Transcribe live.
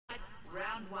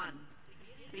Round one.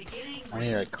 Beginning. I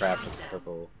need a craft of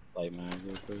purple light mag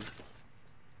real quick.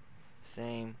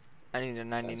 Same. I need a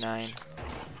 99.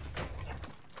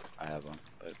 I have one,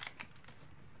 but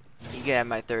You can have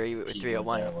my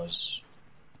 301.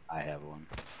 I have one.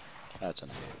 That's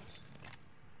okay.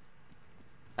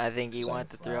 I think you want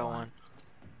the 301.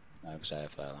 No, because I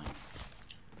have flatline.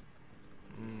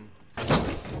 Mm. If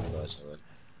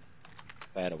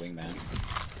I had a wingman.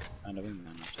 And a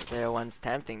wingman. 301's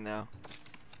tempting though.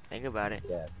 Think about it.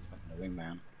 Yeah, a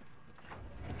wingman.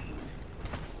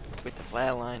 With the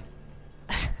flatline.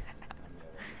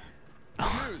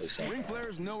 Ring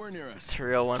flare's nowhere near us.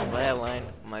 301 flatline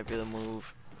might be the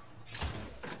move.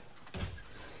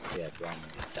 Yeah, if you want me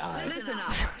to die. Listen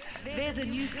up. There's a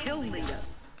new kill leader.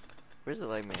 Where's the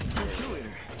light man? Kill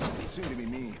leader. Soon to be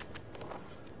me.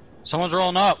 Someone's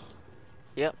rolling up!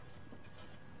 Yep.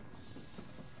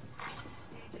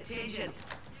 Attention.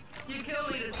 New kill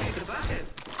leader's through the bucket.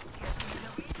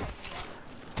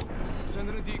 Send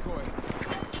in a decoy.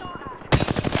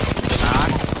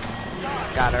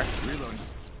 Got her. Reloading.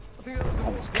 I think that was the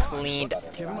whole squad. Cleaned.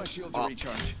 Give him my shields to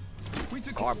recharge. We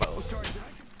took Garbo.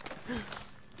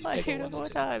 You I take shoot a him one, 4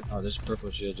 take- times. Oh, there's purple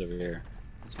shields over here.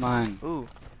 It's mine. Ooh.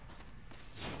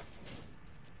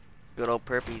 Good old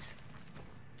perpies.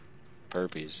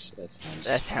 Burpees. That's nice.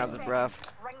 That sounds rough.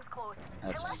 Rings close.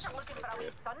 That sounds Unless you're looking for a wee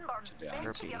appropriate, sunburn, to be then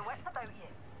honest. keep your wits about you.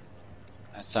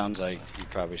 That sounds like you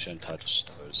probably shouldn't touch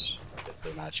those if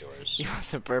they're not yours. You want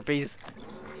some burpees?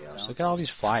 Yeah, look at all these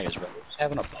flyers, bro. We're just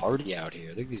having a party out here.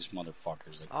 Look at these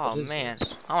motherfuckers. Like, Oh what is man,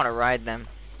 this? I want to ride them.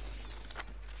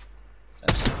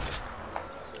 That's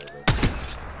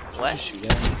What? Shoot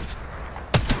at me?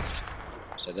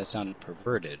 So that sounded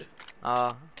perverted.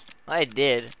 I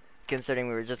did, considering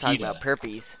we were just talking PETA. about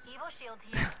perpies. Evo shield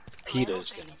here.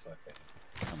 PETA's gonna fucking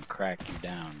come crack you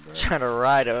down, bro. Trying to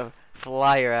ride a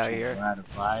flyer out here. Ride a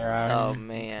flyer out Oh here.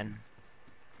 man.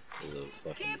 You little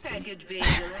fucking Care thing. package being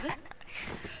delivered.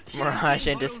 Mirage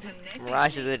Shampoo into bottles and napkins.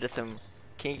 Mirage is into some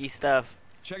kinky stuff.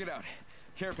 Check it out.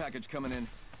 Care package coming in.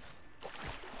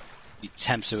 He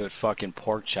tempts it with fucking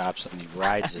pork chops and he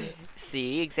rides it.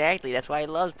 See, exactly. That's why he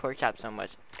loves pork chops so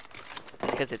much.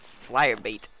 Because it's flyer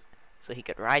bait, so he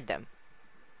could ride them.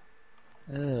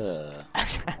 Ugh,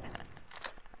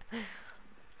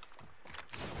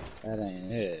 that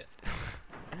ain't it.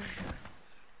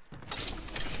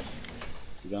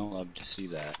 You don't love to see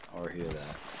that or hear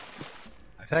that.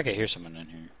 I feel like I hear someone in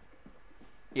here.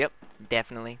 Yep,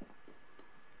 definitely.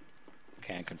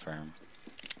 Can't confirm.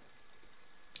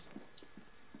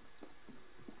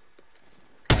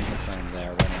 Can't confirm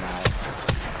they're running out.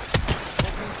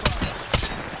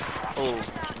 Oh,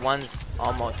 one's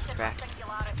almost cracked.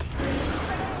 Singularity.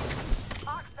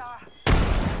 Arcstar.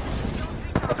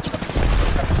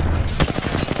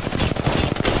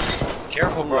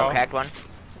 Careful, Ooh, bro. I cracked one.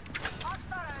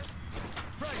 Arcstar out.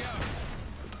 Frag out.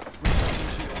 Recharging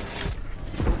shields.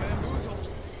 Bamboozle.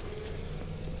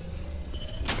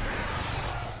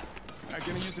 I'm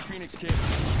gonna use the Phoenix kit.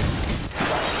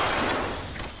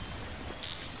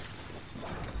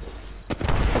 Oh,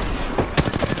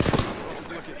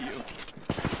 look at you.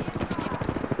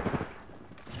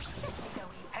 So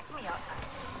you pick me up.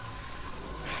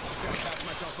 Gotta patch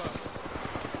myself up.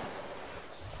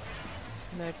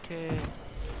 Okay.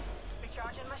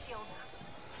 Recharging my shields.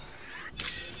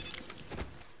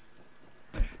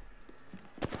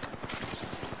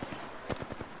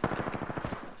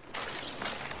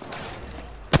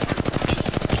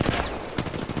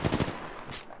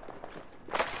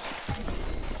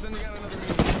 Sending out another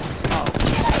mini. Oh.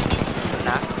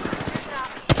 Knock.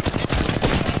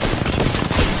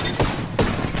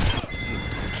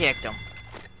 Kicked him.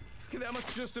 Okay, that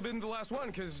must just have been the last one,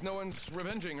 because no one's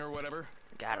revenging or whatever.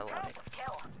 Gotta love it. Impressive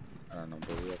kill. I don't know,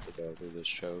 but we have to go through this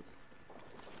choke.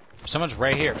 Someone's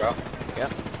right here, bro.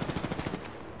 Yep.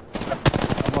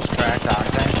 Almost cracked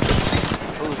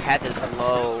octane. Ooh, had this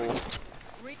low.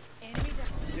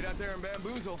 Get out there and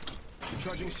bamboozle.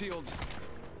 Recharging shields.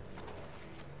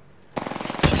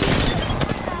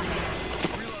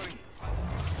 Reloading.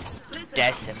 Listen up.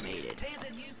 Decimated. There's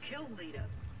a new kill leader.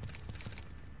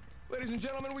 Ladies and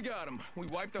gentlemen, we got him. We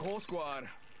wiped the whole squad.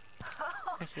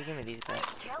 Actually, give me these back.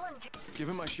 Killing. Give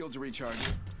him my shields a recharge.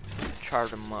 Charge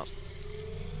them up.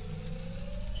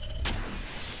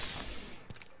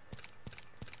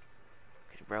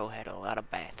 Cause bro had a lot of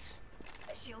bats.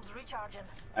 Shields recharging.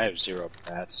 I have 0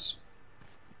 bats.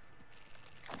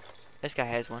 This guy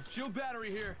has one. Shield battery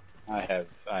here. I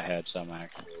had some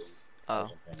actually. Oh.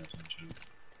 Wasn't paying attention.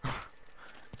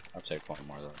 I'll take one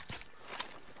more though.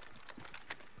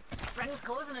 Rings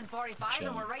closing in 45 Chill.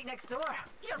 and we're right next door.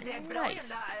 You're dead Nice. brilliant,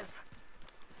 that is.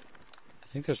 I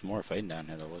think there's more fighting down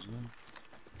here though, wasn't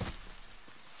there?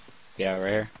 Yeah, right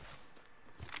here.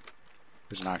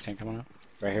 There's an octane coming up.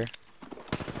 Right here.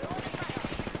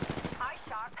 Eye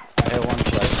sharp. I hit one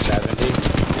for like 70.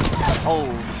 Oh,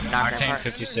 knocked him Octane apart.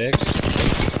 56.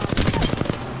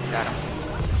 Got him.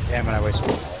 Damn it, I wasted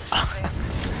one.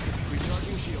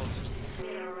 Recharging shields.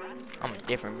 I'm a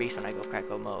different beast when I go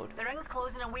Cracko mode. The ring's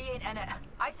closing and we ain't in it.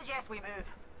 I suggest we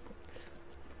move.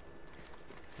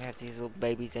 Yeah, these little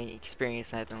babies ain't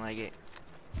experienced nothing like it.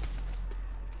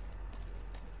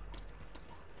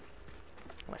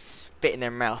 I'm gonna spit in their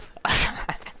mouth.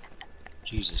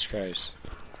 Jesus Christ.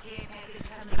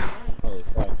 Holy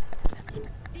fuck.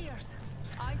 Deers,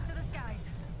 eyes to the skies.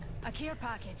 A care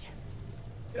package.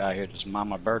 Yeah, I hear this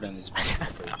mama bird in these.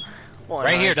 One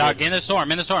Right here, hundred. dog. In the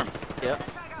storm. In the storm. Yep.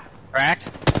 Cracked.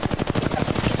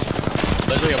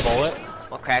 Literally a bullet.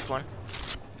 We'll crack one.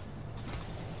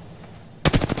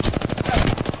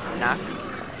 Knock.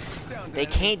 Down, They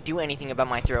Dad. can't do anything about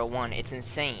my 301. It's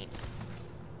insane.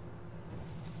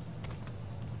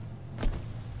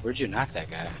 Where'd you knock that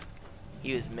guy?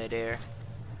 He was midair.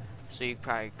 So you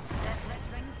probably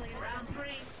Round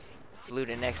 3. loot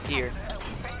it next year.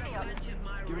 Pick me up. Give me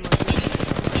my shield.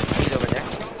 He's over there.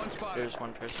 Got one spot. There's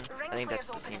one person. Ring I think that's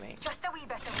flare's the open. teammate. Just a wee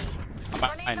bit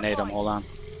away. I nade him. Hold on.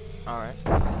 Alright.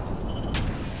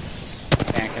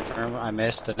 Can't confirm. I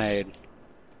missed the nade.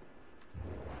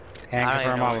 Can't I don't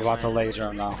even confirm. know I'm where about he to went. laser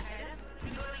him though. Uh-oh.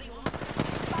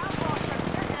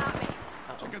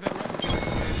 Check out that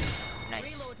replicator. Nice.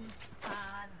 Reloading.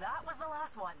 And that was the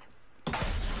last one.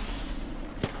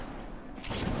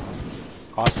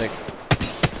 Caustic.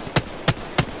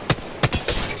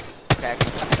 Crack.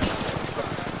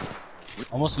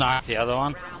 Almost knocked the other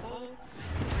one.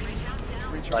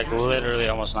 Like literally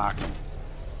almost knocked him.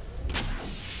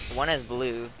 One has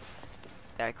blue.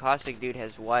 That caustic dude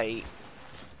has white.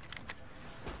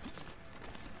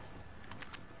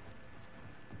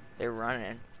 They're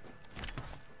running.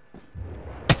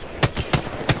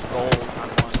 Gold on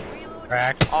one.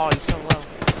 Cracked. Oh, he's so low.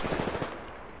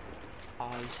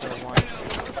 Oh, he's so one.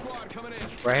 Another squad coming in.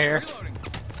 Right here. Reloading.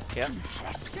 Yep.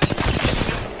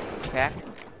 Crack.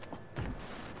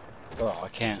 Oh, I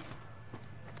can't.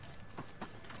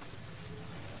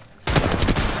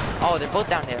 Oh, they're both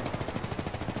down there.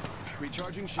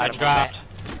 Recharging shields. I dropped.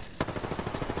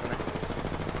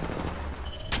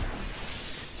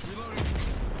 Reloading.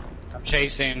 I'm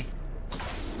chasing.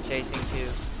 Chasing too.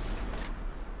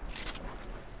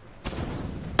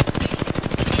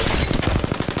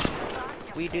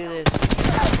 We do this.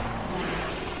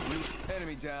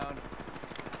 Enemy down.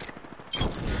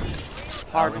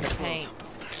 Hard in the paint.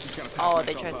 Just gotta pack Oh,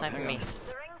 they myself tried up. sniping Hang me. on. The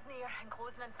ring's near and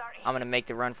closing in 30. I'm gonna make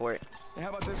the run for it. Hey, how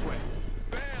about this way?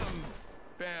 Bam!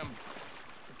 Bam.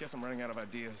 I guess I'm running out of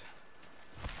ideas.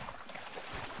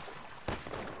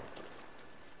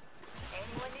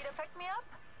 Anyone need to pick me up?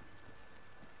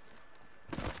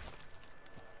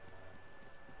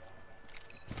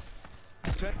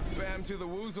 Bam to the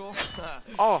woozle.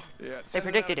 Oh, Yeah, they send out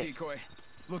predicted a it. decoy.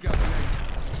 Look out, grenade.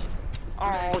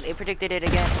 Oh, they predicted it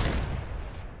again.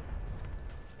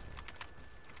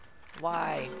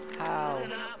 Why? How?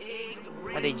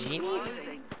 Are they genies?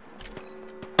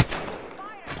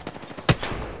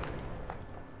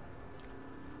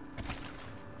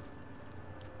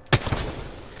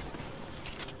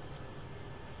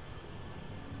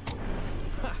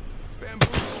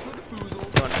 Bamboozles with the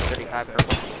foozles. Going to 35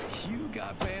 purple. You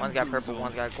got bamboozled. One's got purple,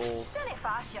 one's got gold. Don't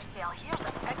fast yourself. Here's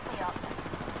a pick me up.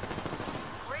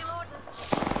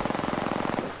 Reloading.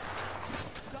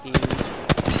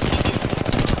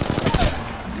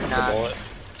 It's a bullet.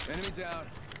 Enemy down.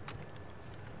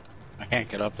 I can't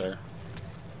get up there.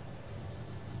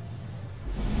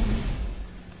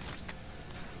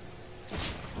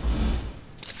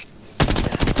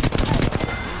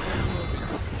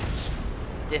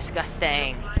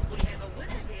 Disgusting.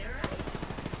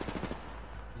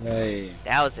 Yay.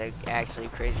 That was actually a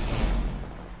crazy game.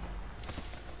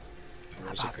 It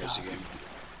was a crazy game.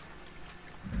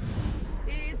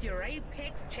 Here's your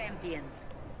Apex champions.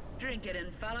 Drink it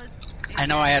in, fellas. I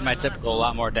know I had my typical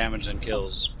lot more damage than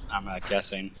kills. I'm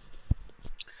guessing.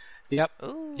 Yep.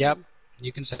 Ooh. Yep.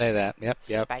 You can say that. Yep.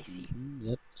 Yep. Spicy.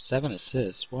 Yep. 7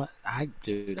 assists. What?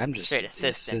 Dude, I'm just Straight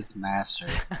assistant. assist master.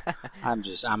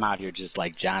 I'm out here just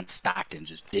like John Stockton,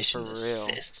 just dishing For real.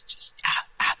 assists. Just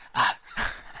ah.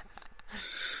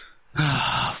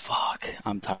 Ah, fuck.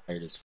 I'm tired as